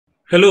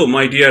Hello,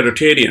 my dear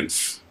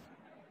Rotarians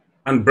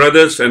and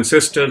brothers and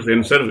sisters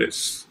in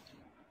service.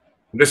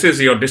 This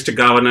is your District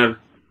Governor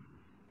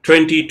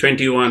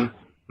 2021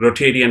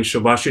 Rotarian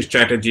Shubhashish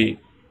Chatterjee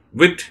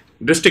with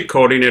District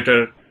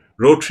Coordinator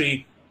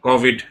Rotary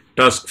COVID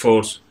Task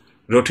Force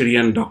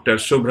Rotarian Dr.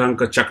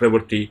 Shubhranka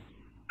Chakraborty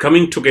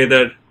coming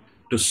together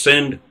to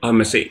send a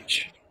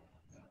message.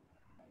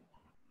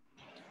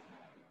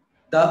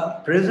 The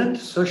present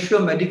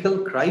socio-medical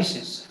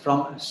crisis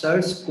from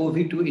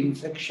SARS-CoV-2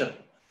 infection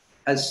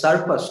has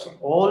surpassed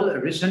all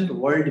recent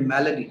world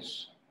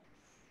maladies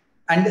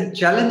and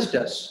challenged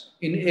us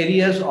in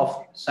areas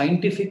of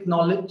scientific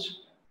knowledge,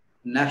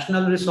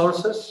 national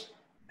resources,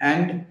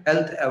 and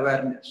health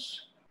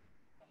awareness.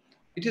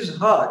 It is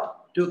hard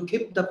to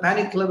keep the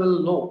panic level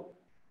low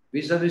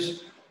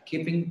vis-a-vis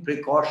keeping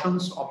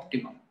precautions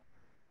optimum.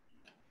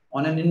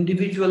 On an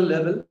individual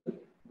level,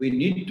 we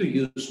need to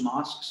use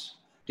masks,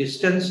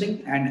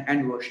 distancing, and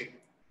hand washing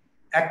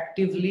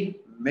actively,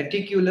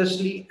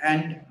 meticulously,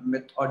 and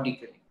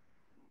methodically.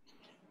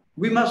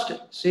 We must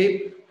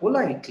say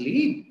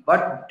politely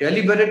but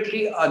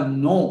deliberately a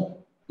no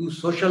to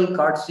social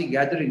courtesy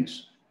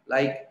gatherings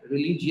like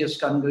religious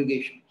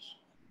congregations,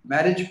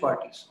 marriage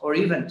parties, or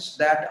events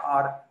that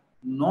are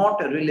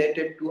not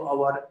related to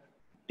our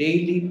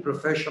daily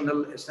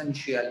professional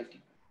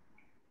essentiality.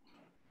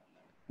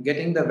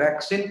 Getting the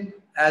vaccine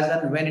as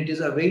and when it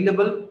is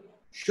available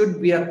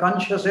should be a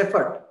conscious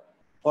effort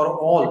for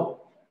all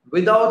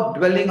without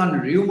dwelling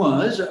on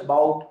rumors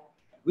about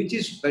which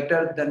is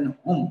better than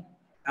whom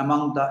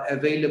among the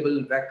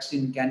available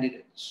vaccine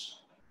candidates.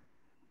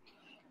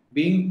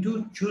 Being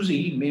too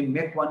choosy may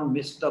make one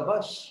miss the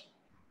bus.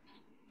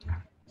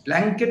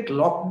 Blanket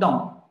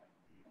lockdown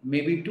may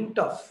be too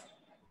tough,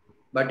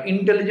 but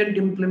intelligent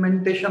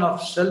implementation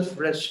of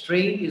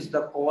self-restraint is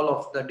the call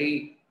of the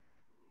day.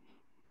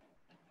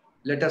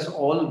 Let us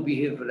all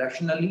behave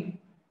rationally,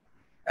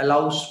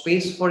 allow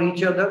space for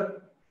each other,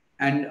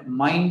 and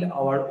mind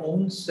our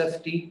own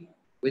safety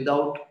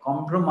without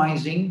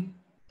compromising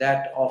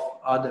that of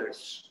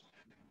others.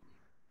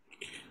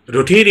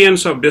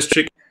 Rotarians of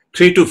District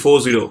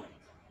 3240,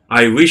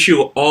 I wish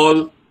you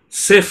all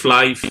safe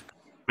life,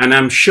 and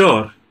I'm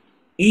sure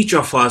each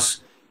of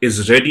us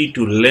is ready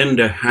to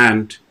lend a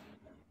hand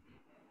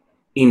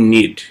in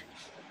need.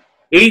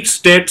 8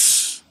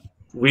 states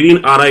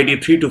within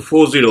RID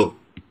 3240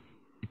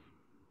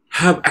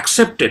 have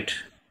accepted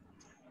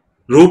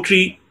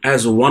Rotary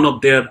as one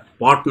of their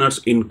partners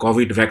in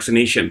COVID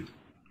vaccination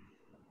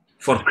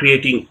for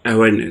creating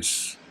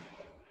awareness.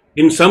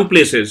 In some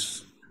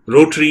places,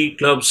 Rotary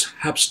clubs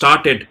have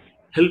started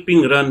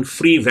helping run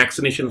free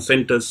vaccination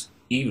centers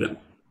even.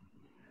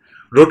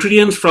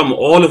 Rotarians from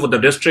all over the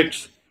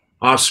districts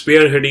are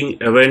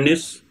spearheading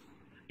awareness,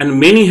 and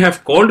many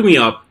have called me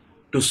up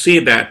to say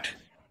that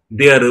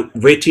they are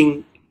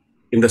waiting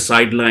in the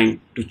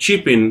sideline to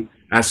chip in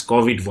as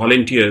COVID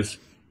volunteers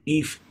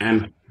if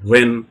and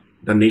when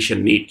the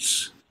nation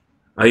needs.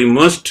 I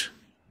must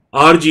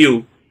urge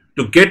you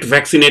to get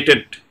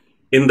vaccinated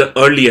in the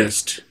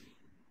earliest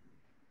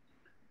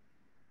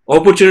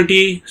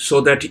opportunity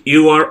so that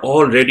you are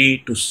all ready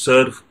to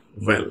serve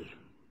well.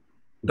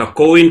 The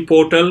CoWIN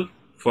portal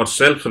for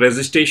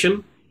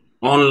self-registration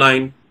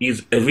online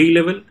is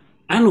available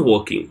and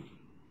working.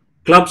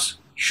 Clubs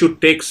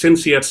should take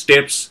sincere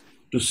steps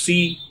to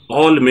see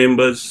all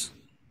members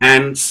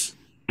and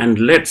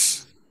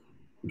let's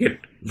get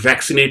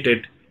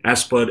vaccinated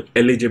as per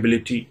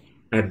eligibility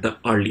at the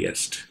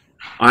earliest.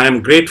 I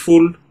am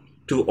grateful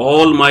to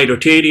all my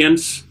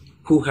Rotarians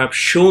who have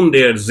shown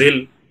their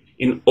zeal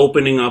in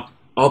opening up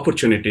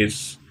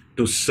opportunities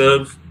to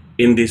serve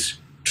in these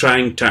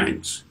trying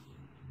times.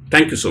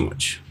 Thank you so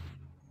much.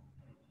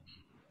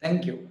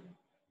 Thank you.